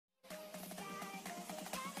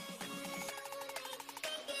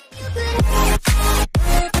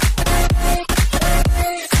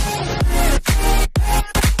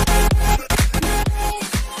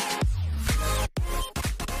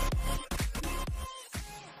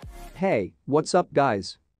Hey, what's up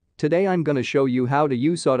guys? Today I'm gonna show you how to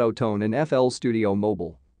use Autotone in FL Studio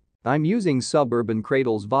Mobile. I'm using Suburban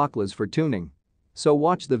Cradle's vocals for tuning. So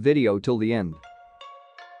watch the video till the end.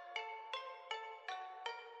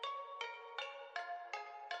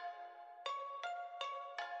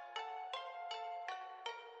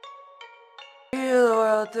 See the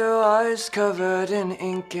world through eyes covered in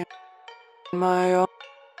ink in my own.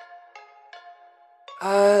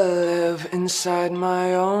 I live inside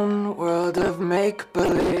my own world of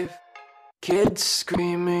make-believe. Kids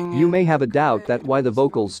screaming. You may have a doubt that why the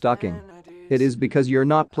vocal's stucking. It is because you're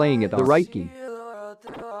not playing it on the right key.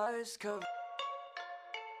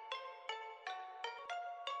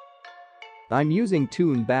 I'm using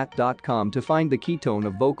tunebat.com to find the key tone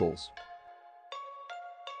of vocals.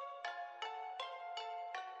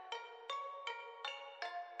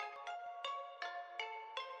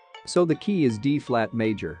 So the key is D flat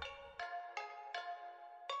major.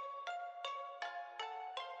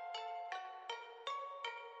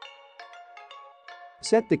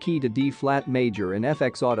 Set the key to D flat major in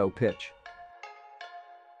FX auto pitch.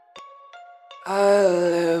 I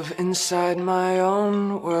live inside my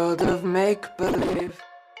own world of make-believe.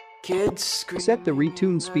 Kids screaming. Set the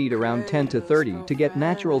retune speed around 10 to 30 to get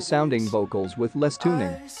natural sounding vocals with less tuning.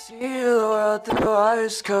 I see the world through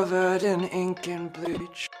eyes covered in ink and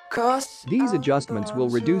bleach. These adjustments will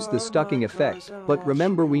reduce the stucking effect, but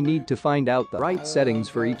remember we need to find out the right settings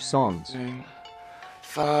for each songs.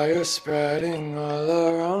 Fire spreading all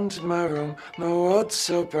around my room. My world's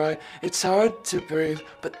so bright, it's hard to breathe,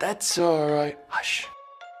 but that's alright. Hush.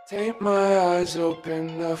 Take my eyes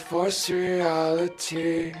open to force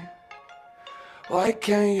reality. Why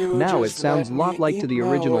can't you now it just sounds a lot like to the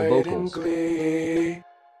original vocals.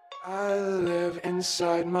 I live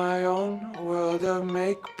inside my own world of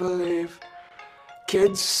make-believe.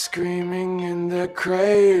 Kids screaming in their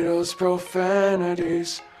cradles,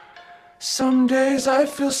 profanities. Some days I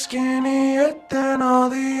feel skinnier than all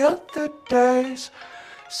the other days.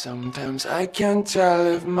 Sometimes I can't tell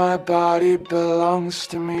if my body belongs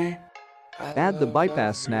to me. Add the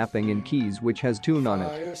bypass snapping in keys which has tune on it.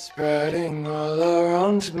 Fire spreading all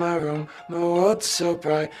around my room. My world's so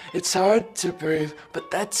bright, it's hard to breathe, but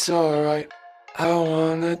that's alright. I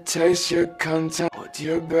wanna taste your content, hold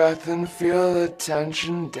your breath and feel the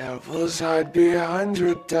tension. Devils hide behind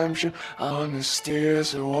redemption. Honesty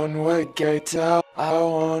is a one-way gate to hell. I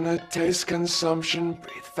wanna taste consumption,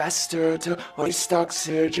 breathe faster to waste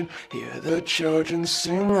oxygen. Hear the children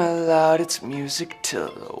sing aloud, it's music till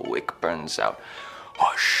the wick burns out.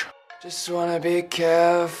 Hush. Just wanna be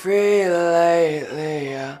carefree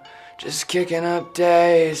lately, yeah. Just kicking up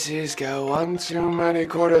daisies, got one too many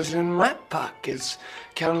quarters in my pockets.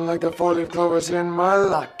 Counting like the 4-leaf clovers in my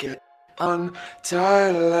locket.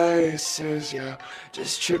 Untied laces, yeah.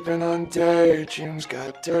 Just tripping on daydreams.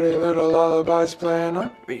 Got dirty little lullabies playing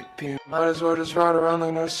on repeat. Might as well just ride around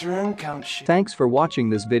the nursery and count sheep. Thanks for watching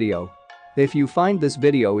this video. If you find this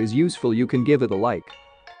video is useful you can give it a like.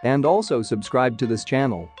 And also subscribe to this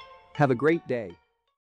channel. Have a great day.